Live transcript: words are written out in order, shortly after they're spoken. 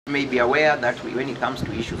may be aware that when it comes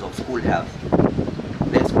to issues of school health,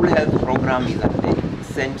 the school health program is at the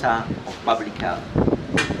center of public health.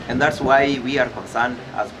 And that's why we are concerned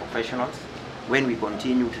as professionals when we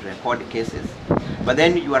continue to record cases. But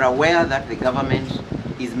then you are aware that the government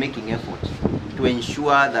is making efforts to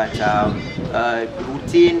ensure that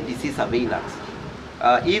routine disease surveillance,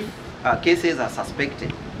 if cases are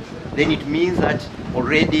suspected, then it means that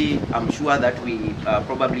already I'm sure that we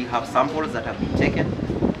probably have samples that have been taken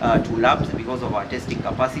to labs because of our testing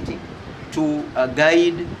capacity to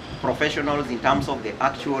guide professionals in terms of the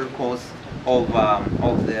actual cause of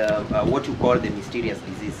what you call the mysterious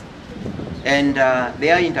disease. And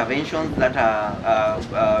there are interventions that are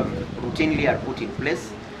routinely are put in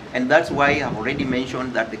place, and that's why I've already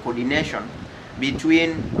mentioned that the coordination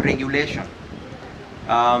between regulation,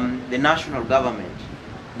 the national government,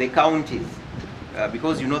 the counties,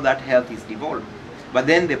 because you know that health is devolved, but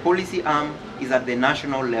then the policy arm is at the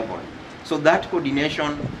national level. So that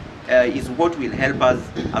coordination is what will help us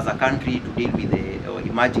as a country to deal with the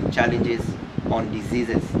emerging challenges on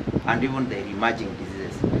diseases and even the emerging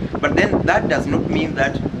diseases. But then that does not mean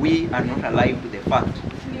that we are not alive to the fact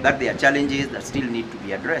that there are challenges that still need to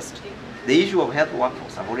be addressed. The issue of health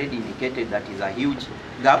workforce, I've already indicated that is a huge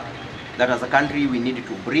gap that as a country we need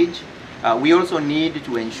to bridge. We also need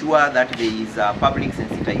to ensure that there is public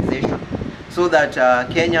sensitization so that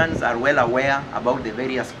Kenyans are well aware about the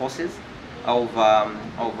various causes of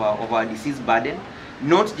our disease burden,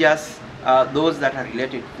 not just those that are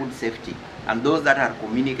related to food safety and those that are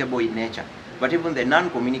communicable in nature, but even the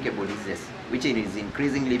non-communicable diseases, which is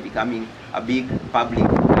increasingly becoming a big public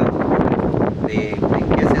health. The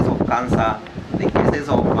cases of cancer, the cases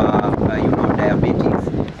of diabetes,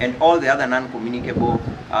 and all the other non-communicable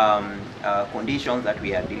conditions that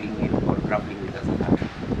we are dealing with or grappling with.